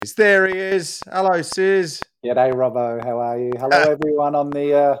There he is. Hello, Sis. G'day, Robbo. How are you? Hello, everyone on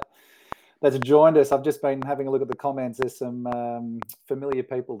the that's joined us. I've just been having a look at the comments. There's some familiar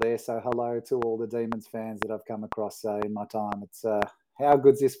people there, so hello to all the Demons fans that I've come across in my time. It's how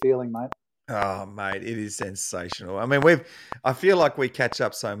good's this feeling, mate? Oh, mate, it is sensational. I mean, I feel like we catch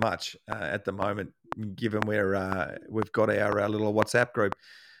up so much at the moment, given we've got our little WhatsApp group,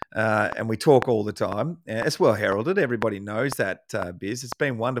 and we talk all the time. It's well heralded. Everybody knows that, Biz. It's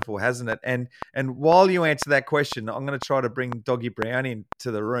been wonderful, hasn't it? And while you answer that question, I'm going to try to bring Doggy Brown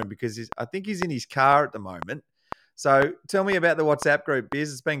into the room because I think he's in his car at the moment. So tell me about the WhatsApp group,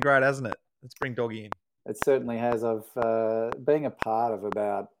 Biz. It's been great, hasn't it? Let's bring Doggy in. It certainly has. I've been a part of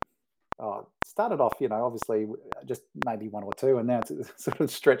about. Started off, obviously just maybe one or two, and now it's sort of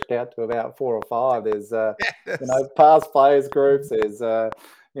stretched out to about 4 or 5. There's, Yes. past players groups. There's, the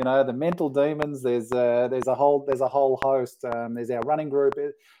mental demons. There's a whole host. There's our running group,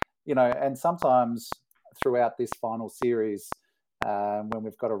 and sometimes throughout this final series, when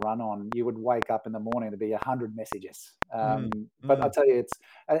we've got a run on, you would wake up in the morning to be 100 messages. But I tell you, it's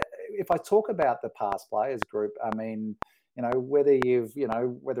if I talk about the past players group, I mean, whether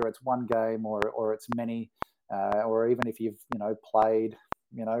whether it's one game or it's many, or even if you've, played,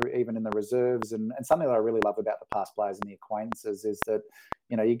 even in the reserves, and something that I really love about the past players and the acquaintances is that,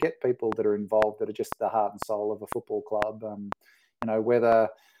 you get people that are involved that are just the heart and soul of a football club. Whether,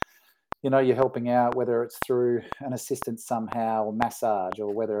 you're helping out, whether it's through an assistance somehow, or massage,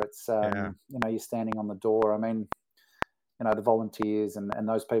 or whether it's, you're standing on the door. I mean, the volunteers and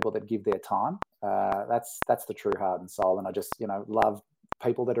those people that give their time. That's the true heart and soul. And I just, love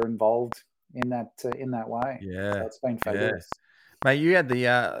people that are involved in that way. Yeah. So it's been fabulous. Yeah. Mate, you had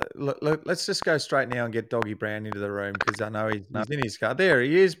the look, let's just go straight now and get Doggy Brown into the room because I know he's in his car. There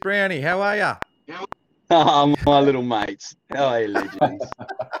he is, Brownie. How are you? Oh, my little mates. How are you, legends?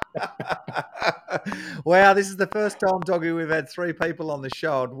 Wow, this is the first time, Doggy, we've had 3 people on the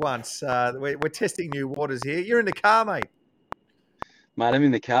show at once. We're testing new waters here. You're in the car, mate. Mate, I'm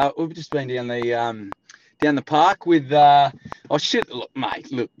in the car. We've just been down the park with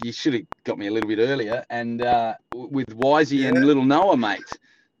mate, look, you should have got me a little bit earlier, and with Wisey and little Noah, mate.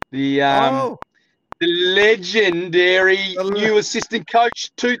 The legendary new assistant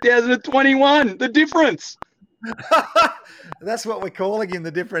coach 2021. The difference. That's what we're calling him,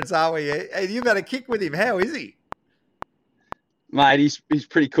 the difference, are we? Hey, you've had a kick with him. How is he? Mate, he's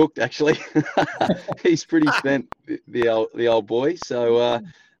pretty cooked, actually. He's pretty spent, the old boy. So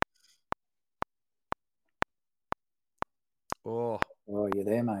oh, you're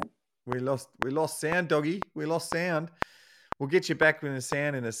there, mate. We lost sound, Doggy. We lost sound. We'll get you back with the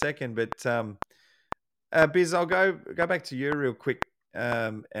sound in a second, but Biz, I'll go back to you real quick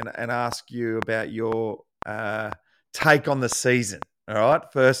and ask you about your take on the season. All right.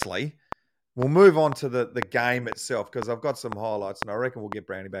 Firstly, we'll move on to the game itself because I've got some highlights, and I reckon we'll get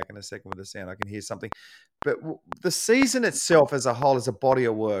Brownie back in a second with the sound. I can hear something. But the season itself as a whole, as a body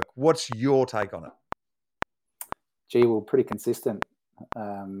of work, what's your take on it? Gee, we're pretty consistent.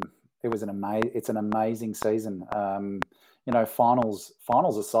 It's an amazing season. Finals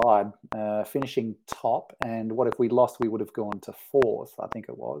aside, finishing top, and what if we lost? We would have gone to 4th, I think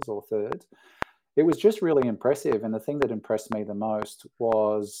it was, or 3rd. It was just really impressive, and the thing that impressed me the most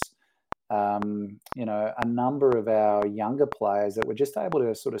was, a number of our younger players that were just able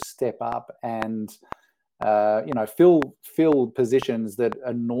to sort of step up and, fill positions that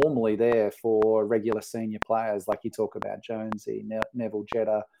are normally there for regular senior players, like you talk about Jonesy, Neville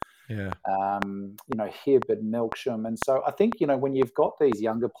Jetta. Yeah. Hibb and Melksham. And so I think, when you've got these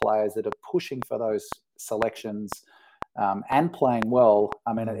younger players that are pushing for those selections and playing well,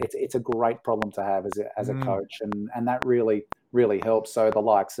 I mean, it's a great problem to have as a coach. And that really, really helps. So the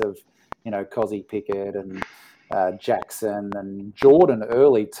likes of, Cozzy Pickett and Jackson and Jordan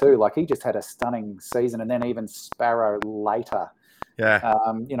early too. Like, he just had a stunning season. And then even Sparrow later. Yeah.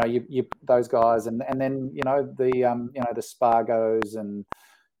 You those guys. And then, the Spargos and,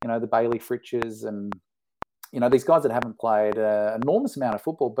 the Bailey Fritches and, these guys that haven't played an enormous amount of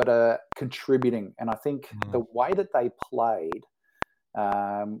football, but are contributing. And I think the way that they played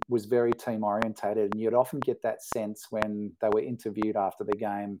was very team orientated. And you'd often get that sense when they were interviewed after the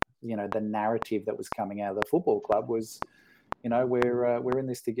game, the narrative that was coming out of the football club was, we're in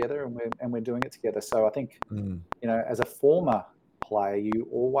this together and we're doing it together. So I think, as a former player, you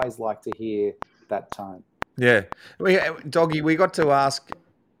always like to hear that tone. Yeah. Doggy, we got to ask...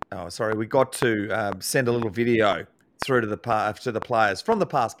 Oh, sorry. We got to send a little video through to the players, from the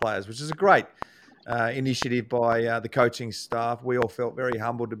past players, which is a great initiative by the coaching staff. We all felt very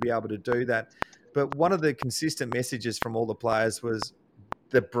humbled to be able to do that. But one of the consistent messages from all the players was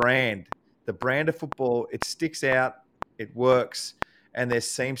the brand of football. It sticks out, it works, and there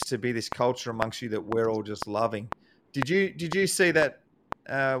seems to be this culture amongst you that we're all just loving. Did you see that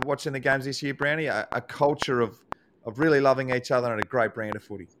watching the games this year, Brownie? A culture of really loving each other and a great brand of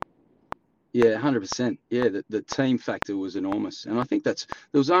footy. Yeah, 100%. Yeah, the team factor was enormous, and I think there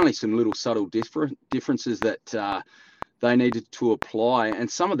was only some little subtle differences that they needed to apply,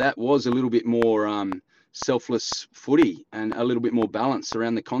 and some of that was a little bit more selfless footy and a little bit more balance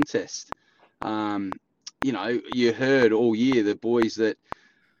around the contest. You heard all year the boys that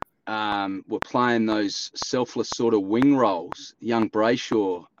were playing those selfless sort of wing roles, young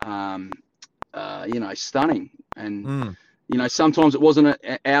Brayshaw, stunning. And, sometimes it wasn't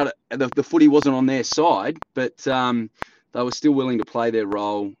the footy wasn't on their side, but they were still willing to play their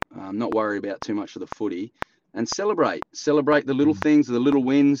role, not worry about too much of the footy, and celebrate the little things, the little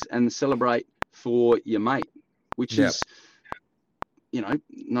wins, and celebrate for your mate, which is,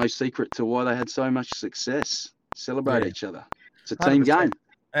 no secret to why they had so much success. Celebrate each other. It's a team 100%. game.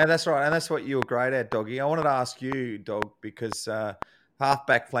 And that's right. And that's what you were great at, Doggy. I wanted to ask you, Dog, because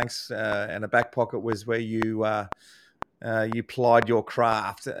half-back flanks and a back pocket was where you plied your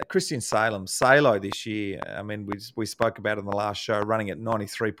craft. Christian Salo this year, I mean, we spoke about it in the last show, running at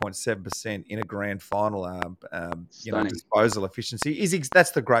 93.7% in a grand final, disposal efficiency.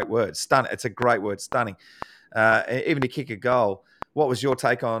 That's the great word, It's a great word, stunning. Even to kick a goal. What was your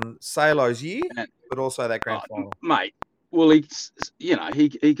take on Salo's year, but also that grand final? Mate, well, he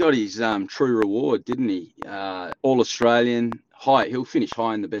got his true reward, didn't he? All Australian, he'll finish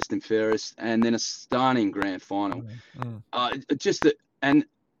high in the best and fairest, and then a stunning grand final. And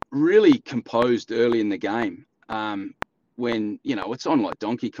really composed early in the game. When it's on like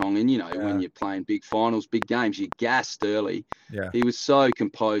Donkey Kong, and when you're playing big finals, big games, you're gassed early. Yeah, he was so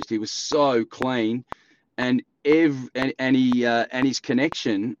composed, he was so clean, and his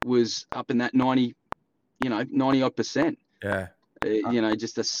connection was up in that 90-odd%. Yeah.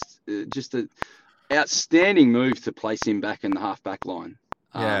 Just a outstanding move to place him back in the half-back line.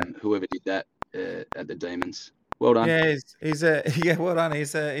 Whoever did that at the Demons. Well done. Yeah, well done.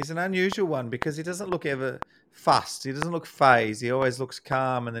 He's an unusual one because he doesn't look ever fussed. He doesn't look phased. He always looks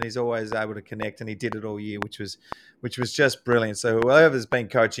calm, and then he's always able to connect. And he did it all year, which was just brilliant. So whoever's been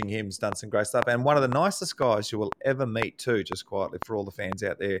coaching him has done some great stuff. And one of the nicest guys you will ever meet too, just quietly for all the fans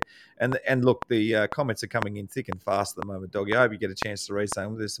out there. And look, the comments are coming in thick and fast at the moment, Doggy. I hope you get a chance to read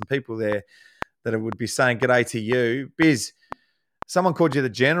some. There's some people there that would be saying g'day to you, Biz. Someone called you the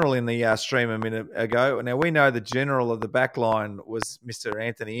general in the stream a minute ago. Now, we know the general of the back line was Mr.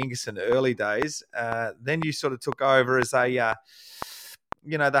 Anthony Ingerson early days. Then you sort of took over as the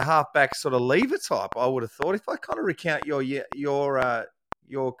halfback sort of lever type, I would have thought. If I kind of recount your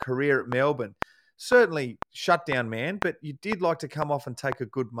career at Melbourne, certainly shutdown man, but you did like to come off and take a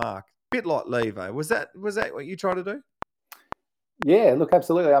good mark. Bit like lever. Was that what you tried to do? Yeah, look,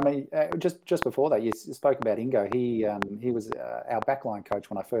 absolutely. I mean, just before that, you spoke about Ingo. He was our backline coach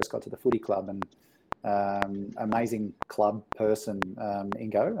when I first got to the footy club, and amazing club person,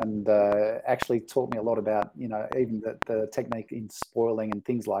 Ingo, and actually taught me a lot about, even the technique in spoiling and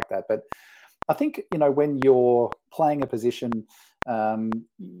things like that. But I think, when you're playing a position,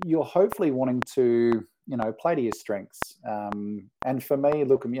 you're hopefully wanting to, play to your strengths. And for me,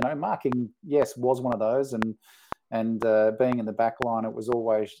 look, marking, yes, was one of those, and being in the back line, it was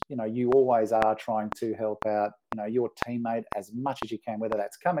always, you always are trying to help out, your teammate as much as you can, whether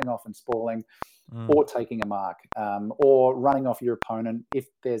that's coming off and spoiling or taking a mark, or running off your opponent if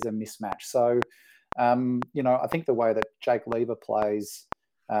there's a mismatch. So, I think the way that Jake Lever plays,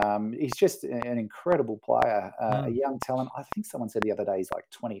 he's just an incredible player, a young talent. I think someone said the other day he's like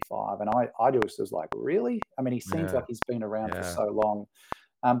 25, and I just was like, really? I mean, he seems like he's been around for so long,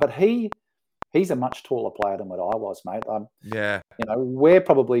 but he's a much taller player than what I was, mate.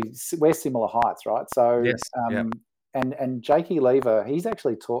 We're similar heights, right? So, yes, and Jakey Lever, he's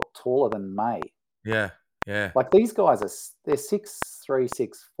actually taller than May. Yeah. Like these guys they're 6'3",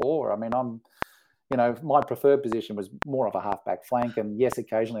 6'4". I mean, my preferred position was more of a halfback flank, and yes,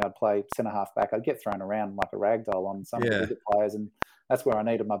 occasionally I'd play centre halfback. I'd get thrown around like a ragdoll on some of the bigger players, and that's where I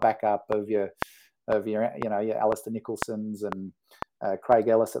needed my backup of your your Alistair Nicholsons and Craig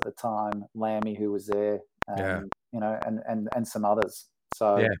Ellis at the time, Lammy, who was there, and some others.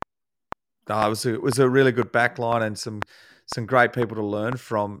 So it was a really good back line and some great people to learn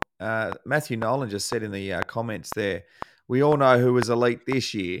from. Matthew Nolan just said in the comments there, we all know who was elite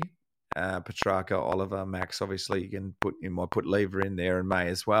this year. Petrarca, Oliver, Max. Obviously, you might put Lever in there and May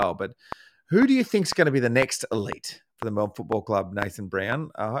as well. But who do you think is going to be the next elite for the Melbourne Football Club, Nathan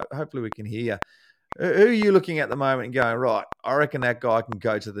Brown? Hopefully, we can hear Who are you looking at the moment and going, right, I reckon that guy can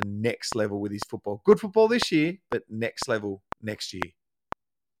go to the next level with his football. Good football this year, but next level next year.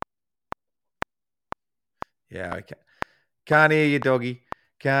 Yeah, okay. Can't hear you, doggy.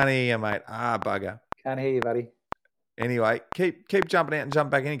 Can't hear you, mate. Bugger. Can't hear you, buddy. Anyway, keep jumping out and jump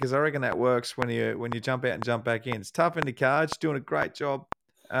back in because I reckon that works when you jump out and jump back in. It's tough in the cards. Doing a great job.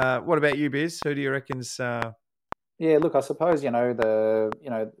 What about you, Biz? Who do you reckon's? Yeah, look, I suppose I've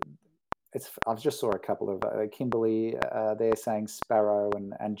just saw a couple of Kimberley there saying Sparrow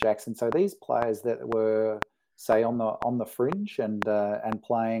and Jackson. So these players that were, say, on the fringe and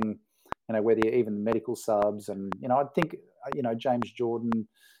playing, whether even medical subs and I think James Jordan,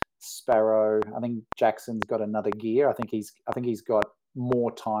 Sparrow. I think Jackson's got another gear. I think he's got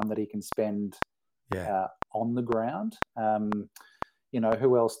more time that he can spend on the ground. Who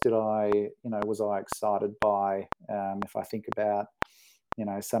else did was I excited by? If I think about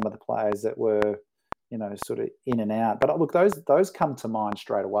some of the players that were sort of in and out, but look, those come to mind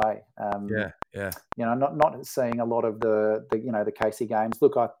straight away. Not seeing a lot of the Casey games.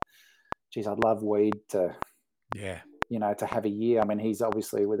 Look, I'd love Weed to to have a year. I mean, he's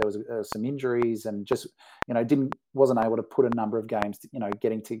obviously there was some injuries and just wasn't able to put a number of games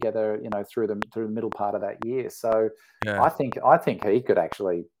getting together through the middle part of that year. So I think he could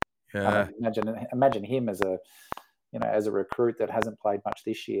actually imagine him as a recruit that hasn't played much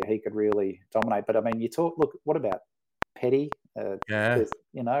this year. He could really dominate. But I mean, what about Petty? He was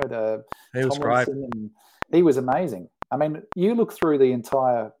great. And he was amazing. I mean, you look through the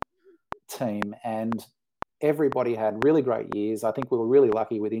entire team and everybody had really great years. I think we were really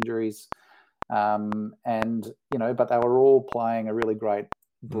lucky with injuries, but they were all playing a really great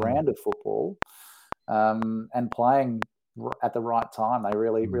brand of football, and playing at the right time. They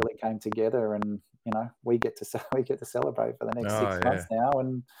really came together, and we get to celebrate for the next 6 months now,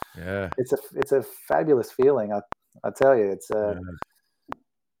 and it's a fabulous feeling. I tell you,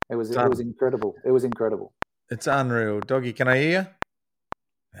 it was incredible. It was incredible. It's unreal. Doggy, can I hear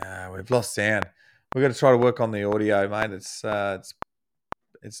you? We've lost sound. We've got to try to work on the audio, mate. It's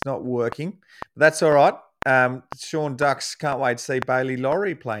not working. But that's all right. Sean Ducks can't wait to see Bailey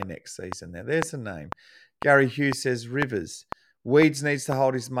Laurie play next season. Now, there's a name. Gary Hughes says Rivers. Weeds needs to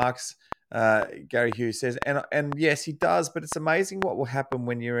hold his marks, Gary Hughes says. And yes, he does, but it's amazing what will happen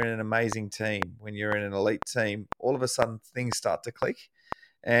when you're in an amazing team, when you're in an elite team. All of a sudden, things start to click.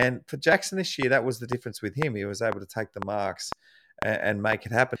 And for Jackson this year, that was the difference with him. He was able to take the marks and make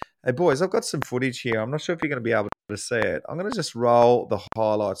it happen. Hey, boys, I've got some footage here. I'm not sure if you're going to be able to see it. I'm going to just roll the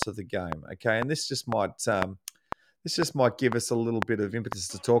highlights of the game, okay? And this just might give us a little bit of impetus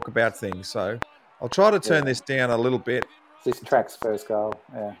to talk about things. So I'll try to turn this down a little bit. This track's first goal,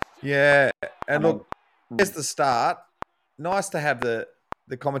 Yeah, and look, here's the start. Nice to have the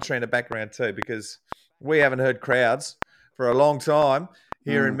commentary in the background too, because we haven't heard crowds for a long time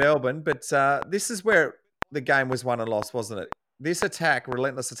here in Melbourne. But this is where the game was won and lost, wasn't it? This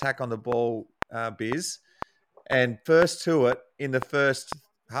relentless attack on the ball, Biz, and first to it in the first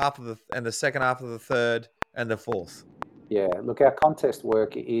half and the second half of the third and the fourth. Yeah, look, our contest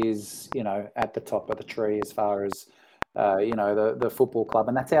work is, at the top of the tree as far as, the football club,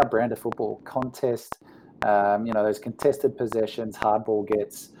 and that's our brand of football. Contest, those contested possessions, hard ball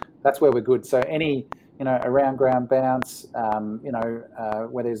gets, that's where we're good. So any, around ground bounce,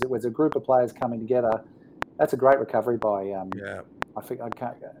 where there's a group of players coming together, that's a great recovery by I think I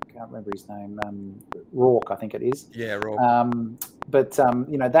can't remember his name. Rourke, I think it is. Yeah, Rourke.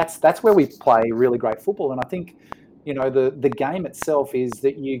 That's where we play really great football, and I think the game itself is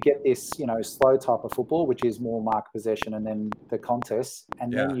that you get this slow type of football, which is more mark possession, and then the contest,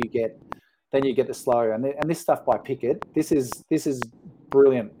 and then you get the slow, and this stuff by Pickett. This is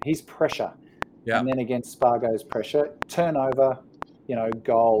brilliant. His pressure, and then against Spargo's pressure, turnover.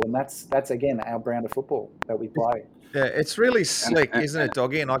 Goal, and that's again our brand of football that we play. Yeah, it's really slick, isn't it,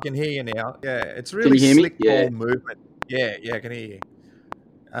 Doggy? And I can hear you now. Yeah, it's really slick ball movement. Yeah, I can hear you.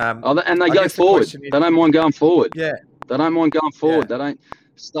 And they go forward. They don't mind going forward. Yeah, they don't mind going forward. They don't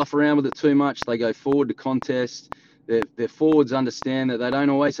stuff around with it too much. They go forward to contest. Their forwards understand that they don't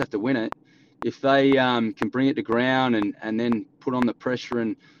always have to win it. If they can bring it to ground and then put on the pressure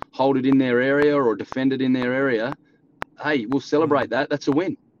and hold it in their area or defend it in their area, hey, we'll celebrate that. That's a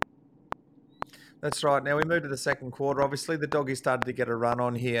win. That's right. Now we move to the second quarter. Obviously, the Doggies started to get a run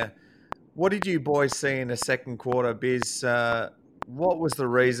on here. What did you boys see in the second quarter, Biz? What was the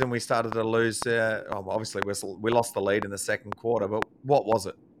reason we started to lose? Obviously, we lost the lead in the second quarter, but what was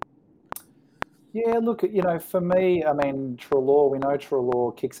it? Yeah, look, for me, I mean, we know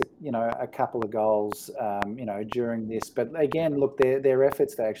Treloar kicks, a couple of goals, during this. But again, look, their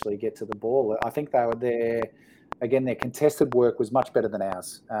efforts to actually get to the ball, I think they were there. Again, their contested work was much better than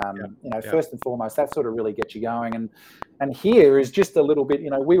ours. First and foremost, that sort of really gets you going. And here is just a little bit,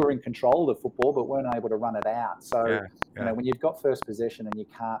 we were in control of the football, but weren't able to run it out. So, when you've got first possession and you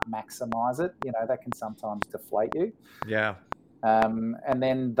can't maximise it, that can sometimes deflate you. Yeah. And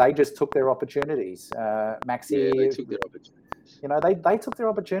then they just took their opportunities. Maxi, they took their opportunities. They took their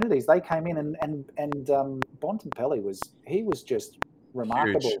opportunities. They came in and Bontempelli was just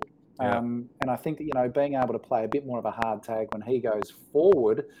remarkable. And I think that being able to play a bit more of a hard tag when he goes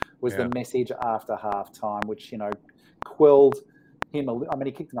forward was the message after half time, which quelled him. I mean,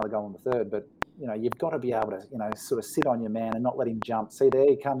 he kicked another goal in the third, but you've got to be able to sort of sit on your man and not let him jump. See, there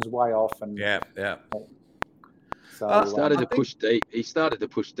he comes way off, and So started to push deep. He started to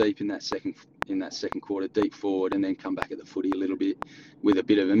push deep in that second quarter, deep forward, and then come back at the footy a little bit with a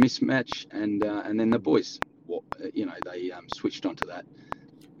bit of a mismatch, and then the boys, they switched onto that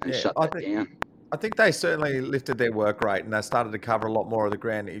and shut that down. I think they certainly lifted their work rate and they started to cover a lot more of the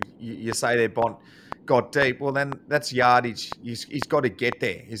ground. You say their Bont got deep, well then that's yardage. He's got to get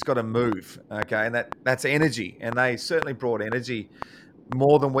there. He's got to move. Okay, and that's energy, and they certainly brought energy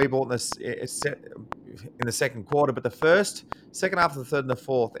more than we brought in the second quarter. But the second half of the third and the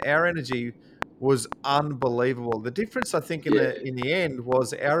fourth, our energy was unbelievable. The difference, I think, in the end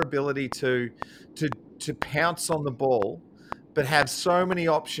was our ability to pounce on the ball, but have so many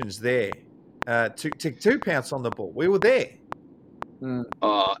options there to pounce on the ball. We were there.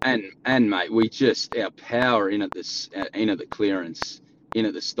 Oh, and mate, our power in at the clearance, in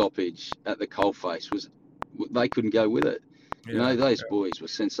at the stoppage, at the coalface they couldn't go with it. Those boys were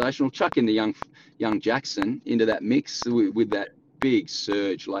sensational. Chucking the young Jackson into that mix with that big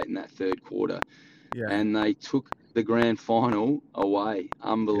surge late in that third quarter, and they took the grand final away.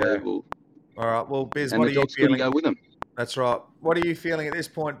 Unbelievable. All right, well, Biz, and what the are you Dogs feeling? Couldn't go with them. That's right. What are you feeling at this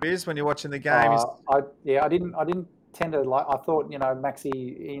point, Biz, when you're watching the game? I didn't tend to like. I thought Maxi,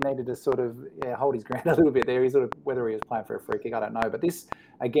 he needed to sort of hold his ground a little bit there. He sort of, whether he was playing for a free kick, I don't know. But this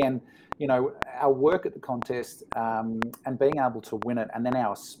again, our work at the contest and being able to win it, and then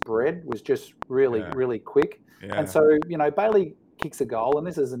our spread was just really really quick. And so Bailey kicks a goal, and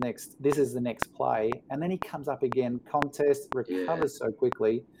this is the next play, and then he comes up again, contest, recovers so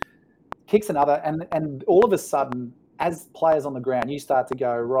quickly, kicks another, and all of a sudden, as players on the ground, you start to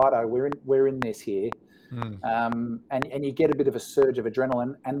go, righto, we're in this here. And you get a bit of a surge of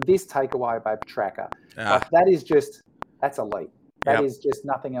adrenaline, and this takeaway by Tracker, that's elite. That is just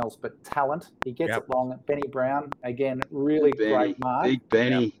nothing else but talent. He gets it long. Benny Brown, again, really great mark. Big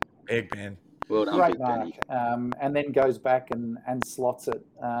Benny. Big Ben. Well done, great Big mark. Benny. And then goes back and slots it.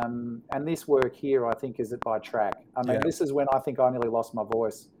 And this work here, I think, is it by Track. I mean, this is when I think I nearly lost my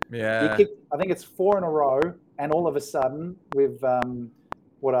voice. Yeah. He kicked, I think it's 4 in a row, and all of a sudden, we've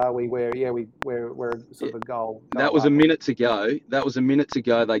what are we? We're sort of a goal. That was a minute to go.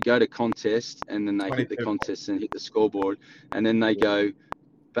 They go to contest, and then they hit the contest and hit the scoreboard, and then they go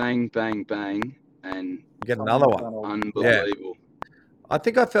bang, bang, bang, and get another one. Unbelievable. I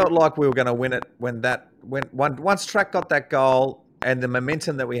think I felt like we were going to win it once Track got that goal, and the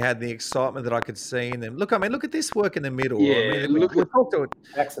momentum that we had, the excitement that I could see in them. Look at this work in the middle. Yeah, look at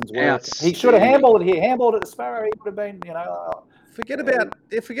Jackson's work. He should have handballed it here. Handballed it to Sparrow. He would have been, Forget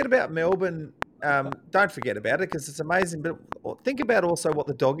about Melbourne. Don't forget about it because it's amazing. But think about also what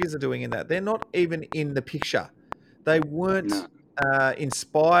the Doggies are doing in that. They're not even in the picture. They weren't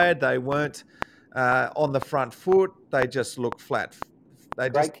inspired. They weren't on the front foot. They just look flat.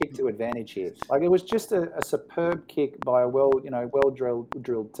 Great kick to advantage here. Like, it was just a superb kick by a well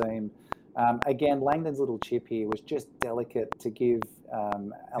drilled team. Again, Langdon's little chip here was just delicate to give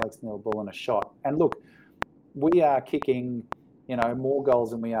Alex Neil-Bullen a shot. And look, we are kicking more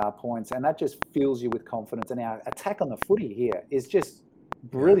goals than we are points, and that just fills you with confidence. And our attack on the footy here is just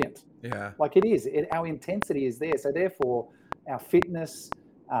brilliant. Yeah. Like it is. Our intensity is there. So therefore, our fitness,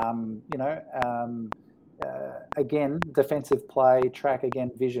 again, defensive play, Track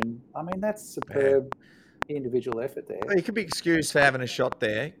again, vision. I mean, that's superb individual effort there. Well, he could be excused for having a shot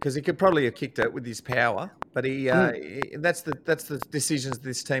there because he could probably have kicked it with his power. But that's the decisions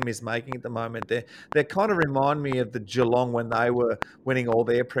this team is making at the moment. They kind of remind me of the Geelong when they were winning all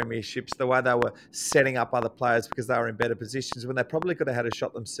their premierships, the way they were setting up other players because they were in better positions when they probably could have had a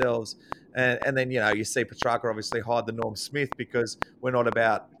shot themselves. And then, you see Petrarca obviously hide the Norm Smith because we're not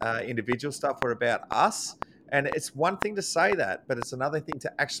about individual stuff. We're about us. And it's one thing to say that, but it's another thing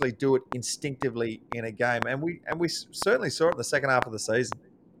to actually do it instinctively in a game. And we certainly saw it in the second half of the season.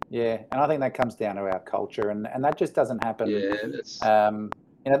 Yeah, and I think that comes down to our culture, and that just doesn't happen. Yeah, that's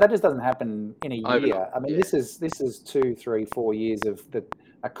That just doesn't happen in a year. overnight. I mean, Yeah, this is 2, 3, 4 years of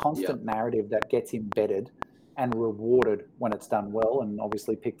a constant narrative that gets embedded and rewarded when it's done well, and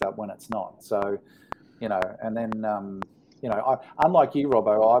obviously picked up when it's not. So, and then unlike you,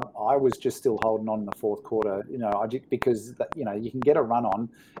 Robbo, I was just still holding on in the fourth quarter. Because you can get a run on,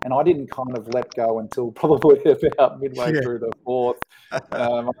 and I didn't kind of let go until probably about midway through the fourth.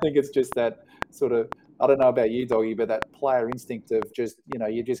 I think it's just that sort of. I don't know about you, Doggy, but that player instinct of just,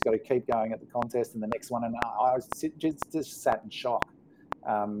 you just got to keep going at the contest and the next one. And I was just sat in shock.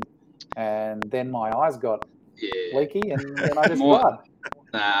 And then my eyes got leaky, and then I just cried.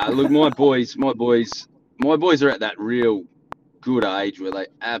 Look, my boys are at that real good age where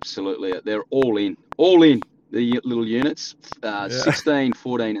they're all in the little units, 16,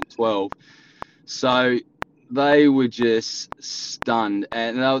 14, and 12. So they were just stunned,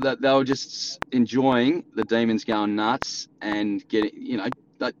 and they were just enjoying the Demons going nuts and getting,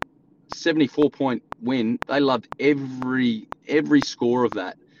 that 74-point win. They loved every score of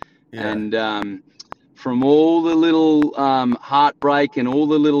that, and from all the little heartbreak and all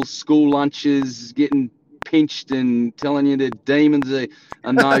the little school lunches getting pinched and telling you the Demons are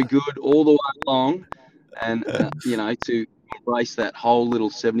no good all the way along, and to embrace that whole little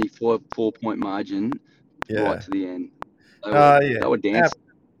 74-point margin right to the end. They were dancing.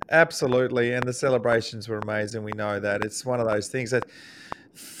 Absolutely, and the celebrations were amazing. We know that. It's one of those things that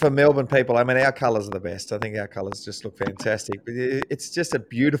for Melbourne people, I mean, our colours are the best. I think our colours just look fantastic. But it's just a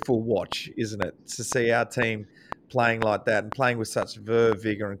beautiful watch, isn't it, to see our team playing like that and playing with such verve,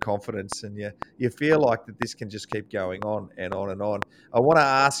 vigour and confidence. And you feel like that this can just keep going on and on and on. I want to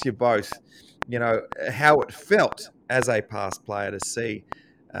ask you both, how it felt as a past player to see.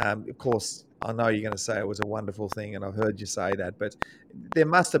 Of course, I know you're going to say it was a wonderful thing, and I've heard you say that, but there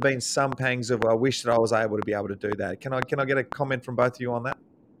must have been some pangs of, I wish that I was able to do that. Can I get a comment from both of you on that?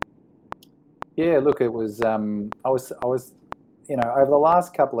 Yeah, look, it was, I was, over the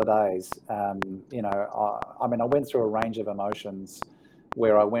last couple of days, I went through a range of emotions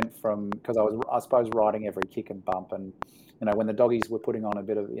where I went from, because I was, I suppose, riding every kick and bump, and, when the Doggies were putting on a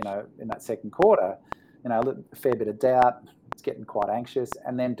bit of, in that second quarter, a fair bit of doubt, it's getting quite anxious.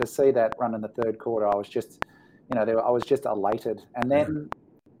 And then to see that run in the third quarter, I was just, I was just elated. And then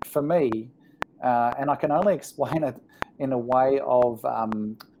for me, and I can only explain it in a way of,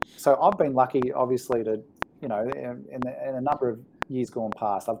 so I've been lucky, obviously, to, in a number of years gone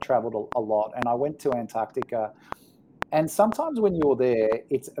past, I've traveled a lot, and I went to Antarctica. And sometimes when you're there,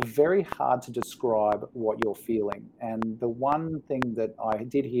 it's very hard to describe what you're feeling. And the one thing that I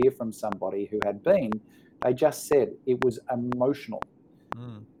did hear from somebody who had been, they just said it was emotional.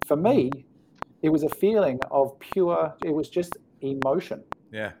 For me, it was a feeling of it was just emotion.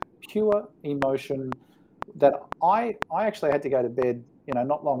 Yeah. Pure emotion that I actually had to go to bed,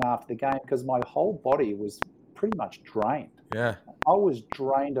 not long after the game, because my whole body was pretty much drained. Yeah. I was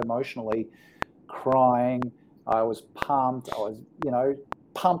drained emotionally, crying. I was pumped. I was,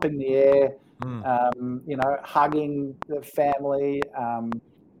 pumping the air, hugging the family,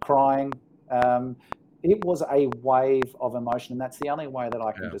 crying. It was a wave of emotion, and that's the only way that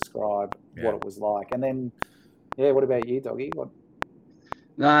I can describe what it was like. And then, what about you, Doggy?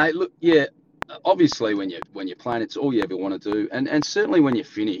 No, look, obviously when you're playing, it's all you ever want to do, and certainly when you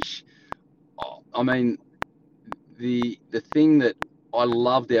finish. I mean, the thing that I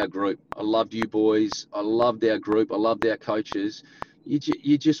loved our group. I loved you boys. I loved our group. I loved our coaches.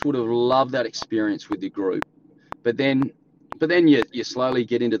 You just would have loved that experience with the group. But then you slowly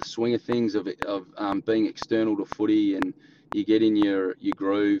get into the swing of things of being external to footy, and you get in your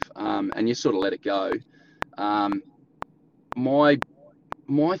groove, and you sort of let it go. My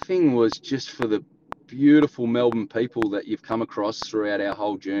thing was just for the beautiful Melbourne people that you've come across throughout our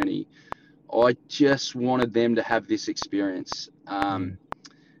whole journey. I just wanted them to have this experience. And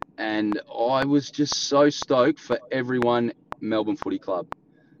I was just so stoked for everyone Melbourne Footy Club.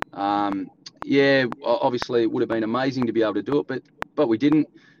 Obviously it would have been amazing to be able to do it, but we didn't.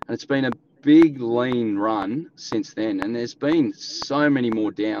 And it's been a big, lean run since then. And there's been so many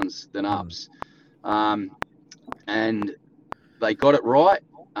more downs than ups. And they got it right.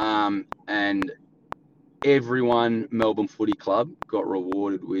 And everyone Melbourne Footy Club got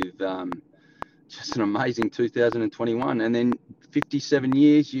rewarded with just an amazing 2021. And then 57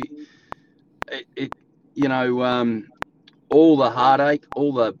 years, all the heartache,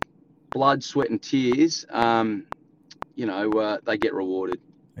 all the blood, sweat and tears, they get rewarded.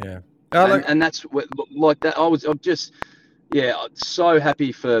 Yeah. And that's like that. I'm just so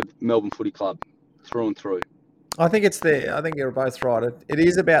happy for Melbourne Footy Club through and through. I think I think you're both right. It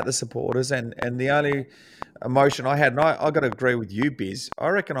is about the supporters, and the only emotion I had, and I got to agree with you, Biz. I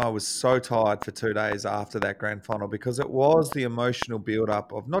reckon I was so tired for 2 days after that grand final because it was the emotional build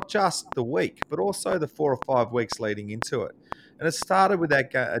up of not just the week, but also the 4 or 5 weeks leading into it. And it started with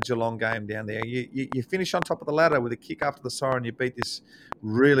that Geelong game down there. You finish on top of the ladder with a kick after the siren. You beat this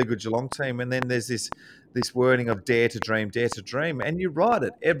really good Geelong team, and then there's this wording of dare to dream, and you ride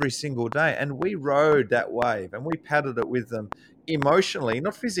it every single day. And we rode that wave, and we paddled it with them emotionally,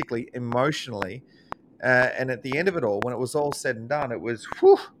 not physically, emotionally. And at the end of it all, when it was all said and done, it was,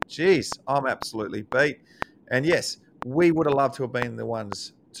 whew, geez, I'm absolutely beat. And yes, we would have loved to have been the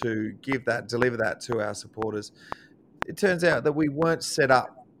ones to deliver that to our supporters. It turns out that we weren't set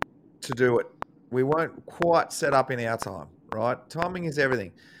up to do it. We weren't quite set up in our time, right? Timing is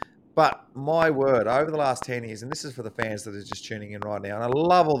everything. But my word, over the last 10 years, and this is for the fans that are just tuning in right now, and I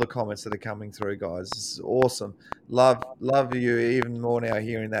love all the comments that are coming through, guys. This is awesome. Love you even more now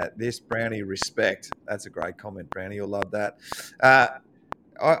hearing that. This Brownie respect. That's a great comment, Brownie. You'll love that.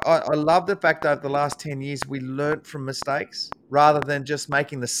 I love the fact that over the last 10 years, we learnt from mistakes rather than just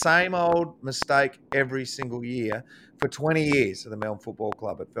making the same old mistake every single year for 20 years of the Melbourne Football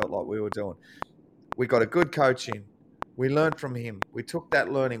Club. It felt like we were doing. We got a good coach in. We learned from him. We took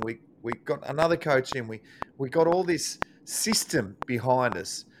that learning. We got another coach in. We got all this system behind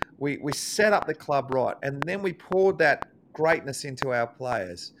us. We set up the club right, and then we poured that greatness into our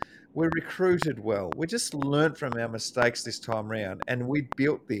players. We recruited well. We just learned from our mistakes this time round, and we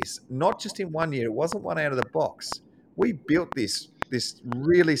built this not just in 1 year. It wasn't one out of the box. We built this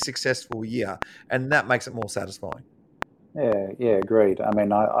really successful year, and that makes it more satisfying. Yeah, agreed. I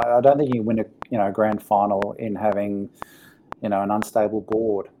mean, I don't think you win a grand final in having an unstable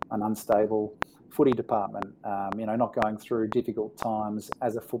board, an unstable footy department, not going through difficult times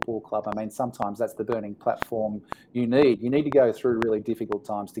as a football club. I mean, sometimes that's the burning platform you need. You need to go through really difficult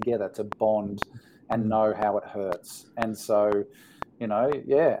times together to bond and know how it hurts. And so,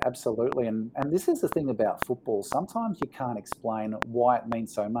 yeah, absolutely. And this is the thing about football. Sometimes you can't explain why it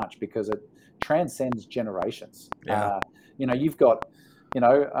means so much because it transcends generations. Yeah. You've got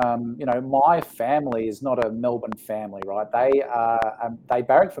my family is not a Melbourne family, right? They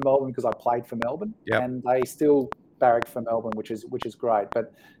barrack for Melbourne because I played for Melbourne, and they still barrack for Melbourne, which is great.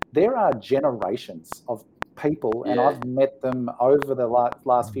 But there are generations of people, and I've met them over the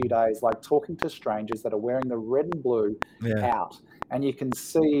last few days, like talking to strangers that are wearing the red and blue out, and you can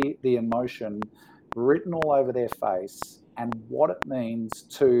see the emotion written all over their face and what it means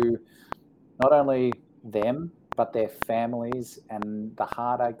to not only them, but their families and the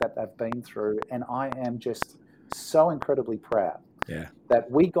heartache that they've been through. And I am just so incredibly proud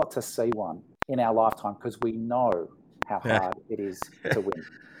that we got to see one in our lifetime because we know how hard it is to win.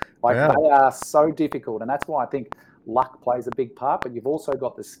 They are so difficult. And that's why I think luck plays a big part, but you've also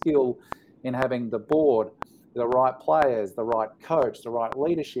got the skill in having the board, the right players, the right coach, the right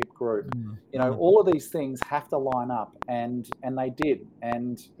leadership group. All of these things have to line up, and they did.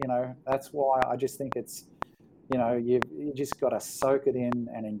 And, that's why I just think it's, you just got to soak it in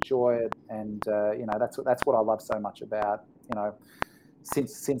and enjoy it. And, that's what I love so much about,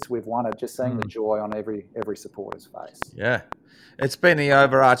 since we've won it, just seeing the joy on every supporter's face. Yeah. It's been the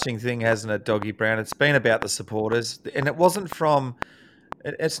overarching thing, hasn't it, Doggy Brown? It's been about the supporters, and it wasn't from...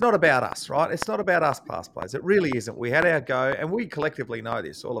 It's not about us, right? It's not about us past players. It really isn't. We had our go, and we collectively know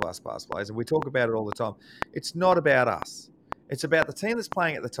this, all of us past players, and we talk about it all the time. It's not about us. It's about the team that's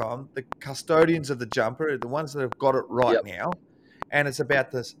playing at the time, the custodians of the jumper, the ones that have got it right now, and it's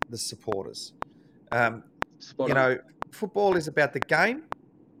about the supporters. Football is about the game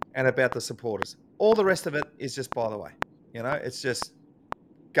and about the supporters. All the rest of it is just by the way. It's just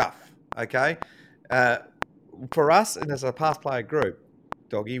guff, okay? For us, and as a past player group,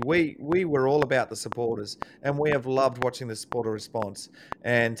 Doggy, we were all about the supporters, and we have loved watching the supporter response,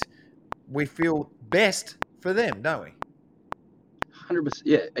 and we feel best for them, don't we? 100%.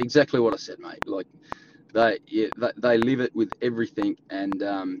 Yeah, exactly what I said, mate. Like they live it with everything, and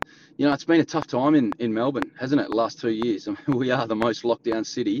it's been a tough time in Melbourne, hasn't it? The last 2 years. I mean, we are the most locked down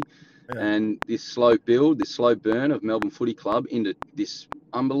city, and this slow build, this slow burn of Melbourne Footy Club into this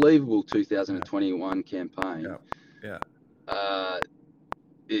unbelievable 2021 campaign.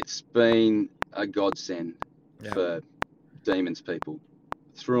 It's been a godsend for Demons people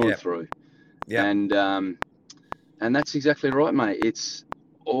through and through. And that's exactly right, mate. It's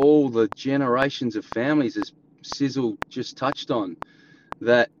all the generations of families, as Sizzle just touched on,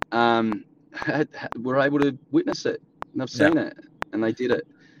 that were able to witness it, and they've seen it, and they did it.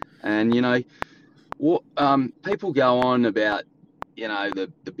 And what people go on about,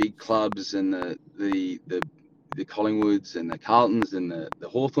 the big clubs and the the Collingwoods and the Carltons and the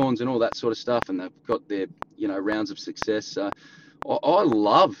Hawthorns and all that sort of stuff, and they've got their rounds of success. So I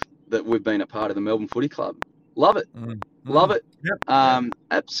love that we've been a part of the Melbourne Footy Club. Love it, love it. Yep.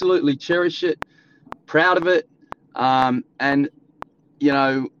 Absolutely cherish it. Proud of it, and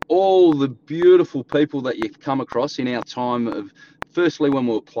all the beautiful people that you've come across in our time of, firstly when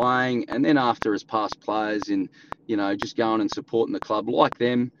we were playing, and then after as past players, in just going and supporting the club like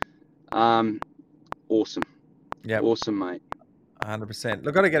them. Awesome. Yeah. Awesome, mate. 100%. Look,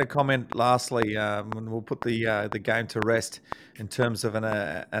 I've got to get a comment lastly, and we'll put the game to rest in terms of an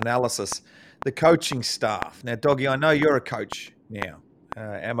analysis. The coaching staff. Now, Doggy, I know you're a coach now,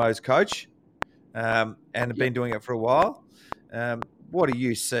 Ammo's coach, and have been doing it for a while. What do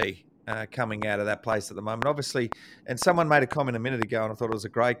you see coming out of that place at the moment? Obviously, and someone made a comment a minute ago, and I thought it was a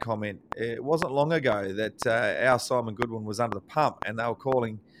great comment. It wasn't long ago that our Simon Goodwin was under the pump, and they were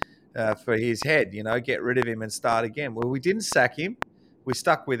calling for his head, get rid of him and start again. Well, we didn't sack him. We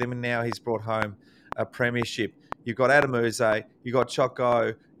stuck with him, and now he's brought home a premiership. You've got Adam Uze, you've got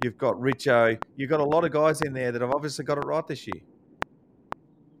Choco, you've got Richo. You've got a lot of guys in there that have obviously got it right this year.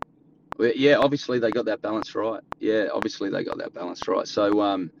 Well, yeah, obviously they got that balance right.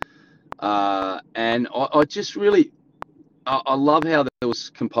 So, and I just really, I love how there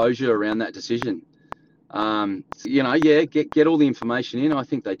was composure around that decision. Get all the information in. I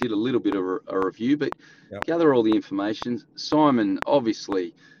think they did a little bit of a review, but gather all the information. Simon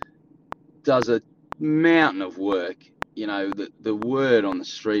obviously does a mountain of work. The word on the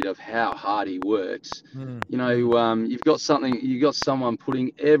street of how hard he works. You've got someone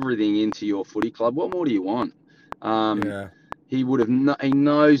putting everything into your footy club. What more do you want? He would have. He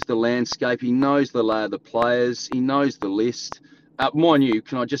knows the landscape. He knows the lay of the players. He knows the list. Mind you,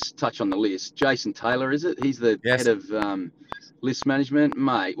 can I just touch on the list? Jason Taylor, is it? He's the head of list management.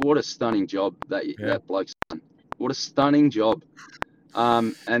 Mate, what a stunning job that bloke's done. What a stunning job.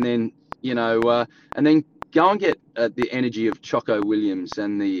 And then go and get the energy of Choco Williams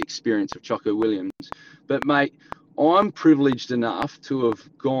and the experience of Choco Williams. But, mate, I'm privileged enough to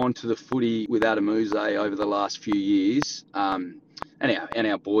have gone to the footy with Adam Uze over the last few years, and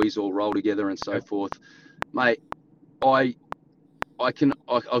our boys all roll together and so forth. Mate, I'll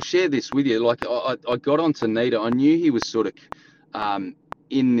share this with you. Like, I got onto Nita. I knew he was sort of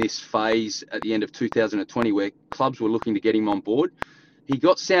in this phase at the end of 2020 where clubs were looking to get him on board. He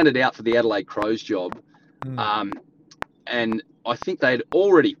got sounded out for the Adelaide Crows job. And I think they'd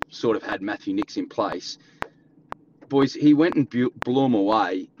already sort of had Matthew Nicks in place. Boys, he went and blew him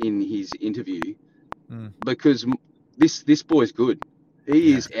away in his interview because this boy's good.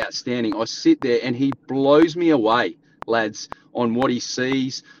 He is outstanding. I sit there and he blows me away, lads, on what he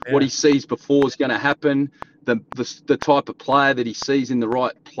sees, what he sees before is going to happen, the type of player that he sees in the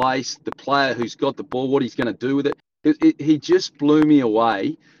right place, the player who's got the ball, what he's going to do with it. He just blew me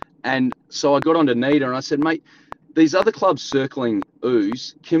away. And so I got onto Nita and I said, mate, these other clubs circling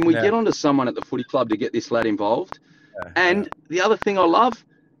Ooze, can we get onto someone at the footy club to get this lad involved? And the other thing I love,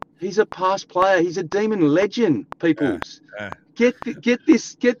 he's a past player. He's a Demon legend, peoples. Get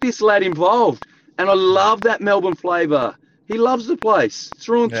this lad involved. And I love that Melbourne flavour. He loves the place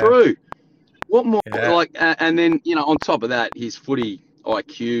through and through. What more? And then, on top of that, his footy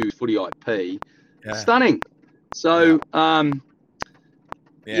IQ, footy IP, stunning. So, and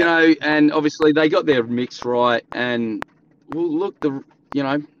obviously they got their mix right. And well, look,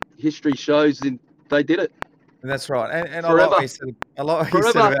 history shows that they did it. That's right. And forever. I like what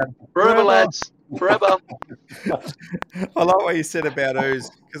you said about forever, lads. Forever. I like what you said about Ooze,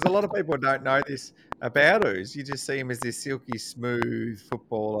 because a lot of people don't know this about Ooze. You just see him as this silky smooth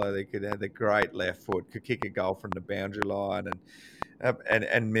footballer that could have the great left foot, could kick a goal from the boundary line,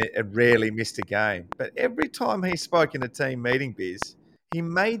 and rarely missed a game. But every time he spoke in a team meeting, Biz, he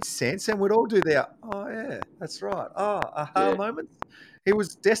made sense, and we'd all do their, oh yeah, that's right, aha moments. He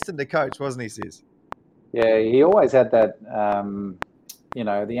was destined to coach, wasn't he, Sis? Yeah, he always had that,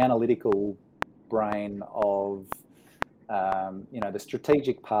 the analytical brain of, the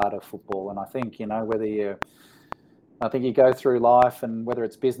strategic part of football. And I think, I think you go through life and whether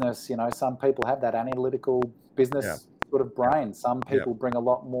it's business, some people have that analytical business sort of brain. Some people bring a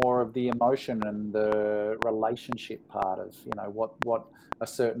lot more of the emotion and the relationship part of, what a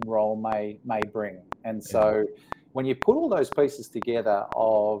certain role may bring. And so when you put all those pieces together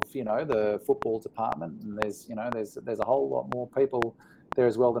of, the football department, and there's a whole lot more people there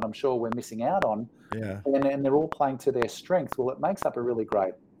as well that I'm sure we're missing out on. And they're all playing to their strength. Well, it makes up a really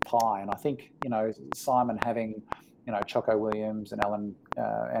great pie. And I think, Simon having, Choco Williams and Alan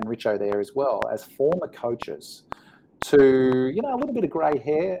and Richo there as well as former coaches to, a little bit of grey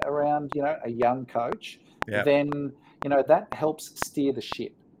hair around, a young coach. then that helps steer the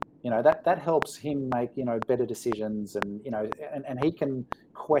ship. That helps him make better decisions, and and he can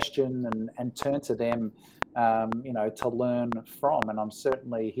question and turn to them, to learn from. And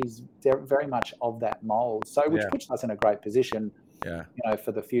he's very much of that mold. So which puts us in a great position,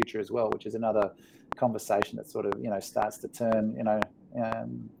 for the future as well, which is another conversation that sort of starts to turn.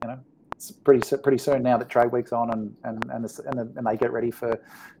 It's pretty soon now that trade week's on, and they get ready for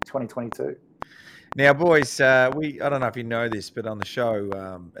 2022. Now, boys, I don't know if you know this, but on the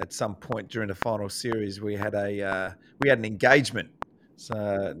show, at some point during the final series, we had an engagement.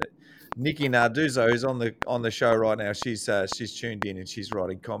 So Nikki Narduzzo, who's on the show right now, she's tuned in and she's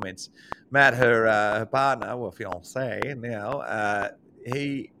writing comments. Matt, her partner, well, fiancé now,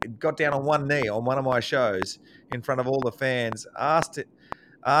 he got down on one knee on one of my shows in front of all the fans, asked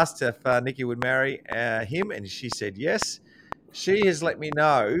if Nikki would marry him, and she said yes. She has let me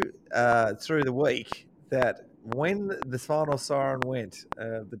know through the week that when the final siren went,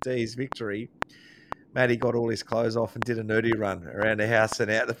 the D's victory, Matty got all his clothes off and did a nudie run around the house and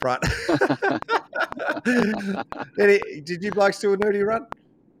out the front. Did you blokes do a nudie run?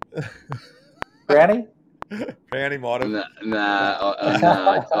 Brownie? Brownie might have. No,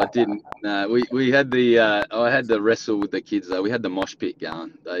 I didn't. No, we had I had the wrestle with the kids though. We had the mosh pit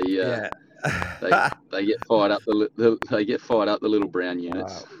going. They get fired up. They get fired up, the little brown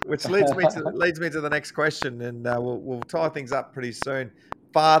units. Which leads me to the next question, and we'll tie things up pretty soon.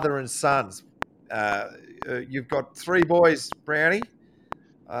 Father and sons. You've got 3 boys, Brownie.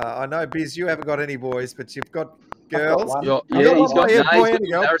 I know, Biz, you haven't got any boys, but you've got girls. He's got boy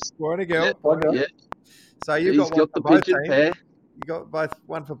and a girl. Yeah. So you've got the pigeon pair. You got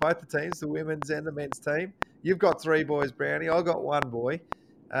one for both the teams, the women's and the men's team. You've got 3 boys, Brownie. I've got 1 boy.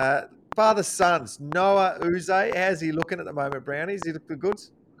 Father, sons, Noah Uze. How's he looking at the moment, Brownie? Is he look the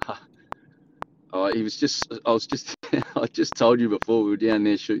goods? I just told you before, we were down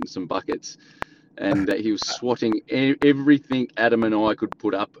there shooting some buckets, and he was swatting everything Adam and I could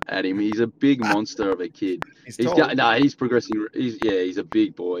put up at him. He's a big monster of a kid. He's progressing. He's a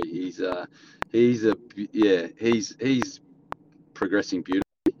big boy. He's progressing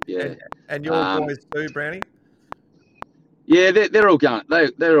beautifully. Yeah. And your boys too, Brownie? Yeah, they're all going.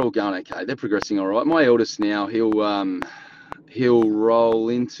 They're all going okay. They're progressing all right. My eldest now, he'll roll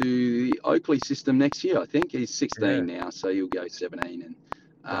into the Oakley system next year. I think he's 16 now, so he'll go 17.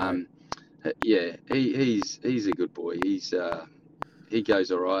 And he's a good boy. He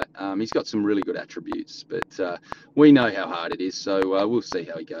goes all right. He's got some really good attributes, but we know how hard it is, so we'll see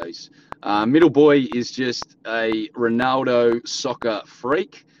how he goes. Middle boy is just a Ronaldo soccer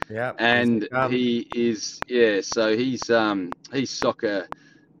freak. Yeah, and he is so he's soccer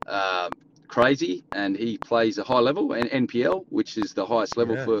crazy, and he plays a high level and NPL, which is the highest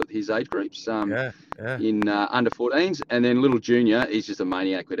level for his age groups in under 14s, and then little junior, he's just a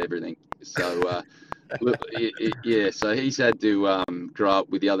maniac with everything. So so he's had to grow up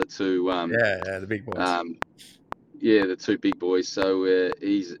with the other 2 the big boys. The 2 big boys. So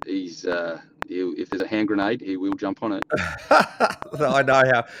he's if there's a hand grenade, he will jump on it. I know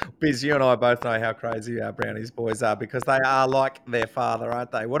how, Biz, you and I both know how crazy our Brownies boys are, because they are like their father,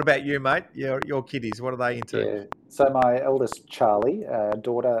 aren't they? What about you, mate? Your kiddies, what are they into? Yeah. So my eldest Charlie,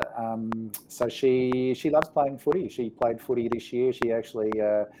 daughter, so she loves playing footy. She played footy this year. She actually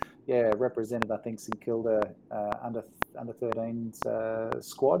represented, I think, St Kilda under 13s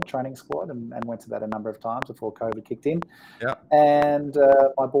training squad, and went to that a number of times before COVID kicked in. Yeah. And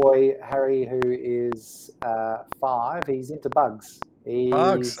my boy Harry, who is 5, he's into bugs. He's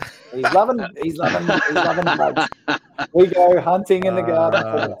loving bugs. We go hunting in the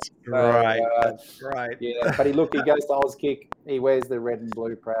garden. That's right. Yeah, but he goes to Auskick. He wears the red and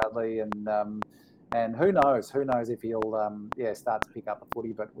blue proudly, and who knows if he'll start to pick up the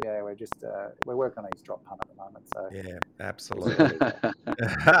footy. But we're working on his drop punt at the moment. So yeah, absolutely.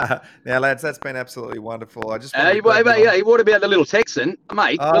 Now, lads, that's been absolutely wonderful. I just what about the little Texan,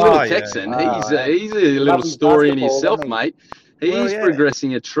 mate? The little Texan, he's a little story in himself, mate. He's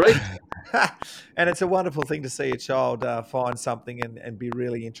progressing a treat. And it's a wonderful thing to see a child find something and be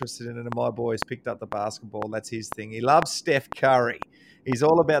really interested in it. And my boy's picked up the basketball. That's his thing. He loves Steph Curry. He's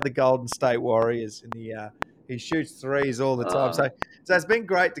all about the Golden State Warriors, and he shoots threes all the time. So it's been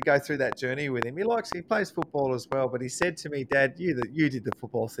great to go through that journey with him. He plays football as well, but he said to me, Dad, you did the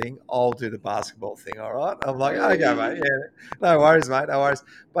football thing. I'll do the basketball thing, all right? I'm like, okay, mate. Yeah, no worries, mate. No worries.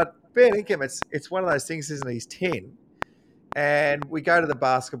 But Ben Ingham, it's one of those things, isn't it? He's 10. And we go to the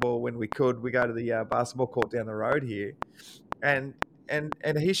basketball when we could. We go to the basketball court down the road here, and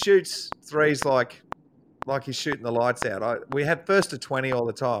he shoots threes like like he's shooting the lights out. We have first to 20 all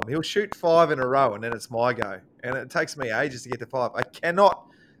the time. He'll shoot 5 in a row, and then it's my go. And it takes me ages to get to 5. I cannot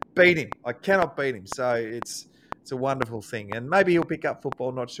beat him. So it's a wonderful thing. And maybe he'll pick up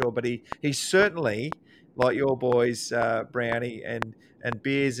football, not sure. But he's certainly, like your boys, Brownie and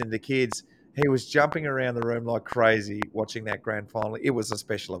Beers and the kids, he was jumping around the room like crazy watching that grand final. It was a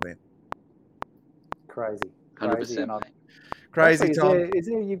special event. Crazy. 100%. Crazy, actually, Tom. Is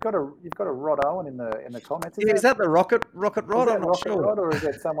there, you've got a Rod Owen in the comments. Is that the Rocket Rod? I'm not sure. Rod, or is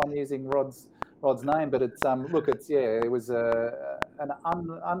that someone using Rod's name? But it's it was an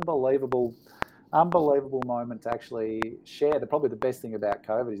unbelievable moment to actually share. Probably the best thing about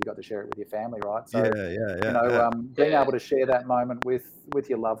COVID is you got to share it with your family, right? So being able to share that moment with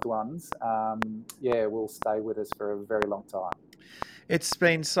your loved ones, will stay with us for a very long time. It's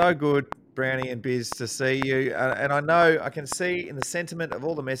been so good, Brownie and Biz, to see you. And I know I can see in the sentiment of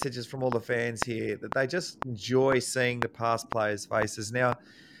all the messages from all the fans here that they just enjoy seeing the past players' faces. Now,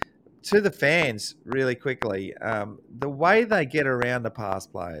 to the fans, really quickly, the way they get around the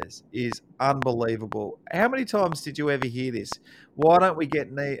past players is unbelievable. How many times did you ever hear this? Why don't we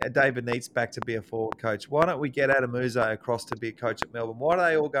get David Neitz back to be a forward coach? Why don't we get Adam Uzo across to be a coach at Melbourne? Why do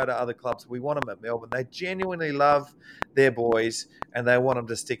they all go to other clubs? We want them at Melbourne. They genuinely love their boys and they want them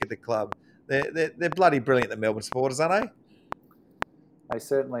to stick at the club. They're bloody brilliant, the Melbourne supporters, aren't they? They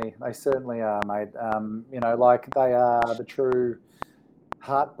certainly are, mate. They are the true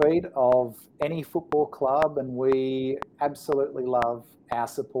heartbeat of any football club, and we absolutely love our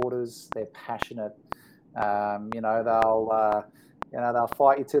supporters. They're passionate. They'll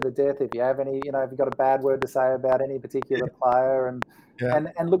fight you to the death if you have any. If you've got a bad word to say about any particular player, and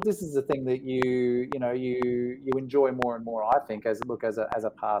look, this is the thing that you enjoy more and more. I think as a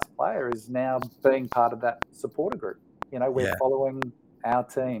past player is now being part of that supporter group. We're following our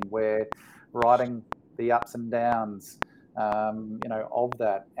team. We're riding the ups and downs. Of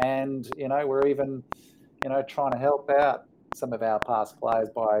that, and we're even trying to help out some of our past players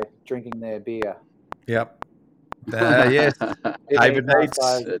by drinking their beer. Yep. Yes. David Neitz,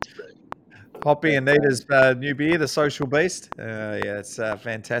 Poppy and Nita's new beer, the Social Beast. It's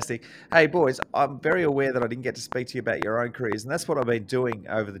fantastic. Hey, boys, I'm very aware that I didn't get to speak to you about your own careers, and that's what I've been doing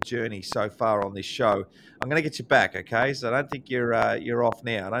over the journey so far on this show. I'm going to get you back, okay? So I don't think you're off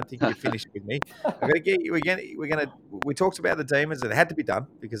now. I don't think you're finished with me. I'm going to get you. We talked about the Demons. It had to be done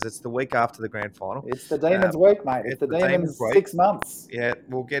because it's the week after the grand final. It's the Demons week, mate. It's the Demons week. 6 months. Yeah,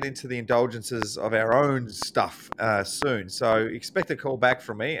 we'll get into the indulgences of our own stuff soon. So expect a call back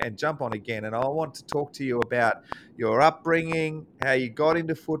from me and jump on again. And I want to talk to you about your upbringing, how you got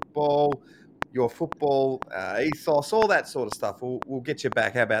into football, your football ethos, all that sort of stuff. We'll get you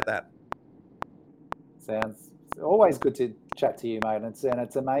back. How about that? Sounds always good to chat to you, mate. And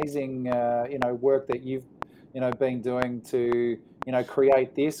it's amazing, work that you've, been doing to,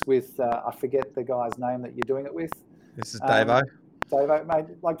 create this with. I forget the guy's name that you're doing it with. This is Davo. Davo, mate.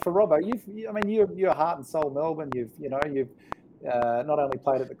 Like for Robbo, you're heart and soul Melbourne. You've not only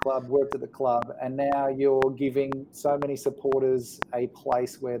played at the club, worked at the club, and now you're giving so many supporters a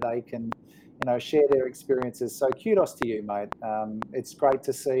place where they can, share their experiences. So kudos to you, mate. It's great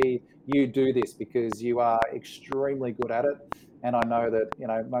to see you do this because you are extremely good at it. And I know that,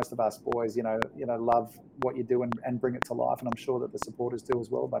 most of us boys, love what you do and bring it to life. And I'm sure that the supporters do as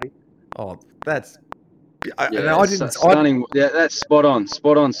well, buddy. Oh, that's stunning. Yeah, that's spot on,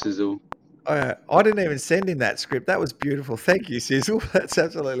 Sizzle. I didn't even send him that script. That was beautiful. Thank you, Sizzle. That's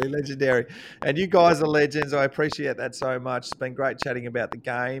absolutely legendary. And you guys are legends. I appreciate that so much. It's been great chatting about the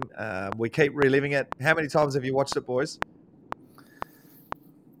game. We keep reliving it. How many times have you watched it, boys?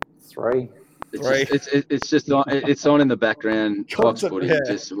 3. It's just on. It's on in the background. Fox footy. Yeah.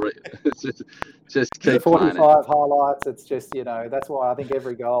 Just keep 45 playing it. highlights. It's just that's why I think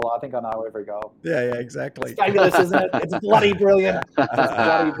every goal. I think I know every goal. Yeah, exactly. It's fabulous, isn't it? It's bloody brilliant. It's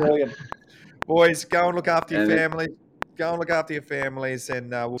bloody brilliant. Boys, go and look after your family. Go and look after your families,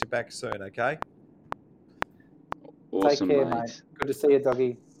 and we'll be back soon. Okay. Awesome, Take care, mate. Good to see you,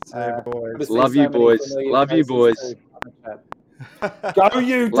 Doggy. Boys. Love you, boys. Love you, boys. Go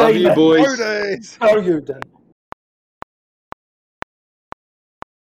you, Love you, boys. Go, Dave. Go you, Dave.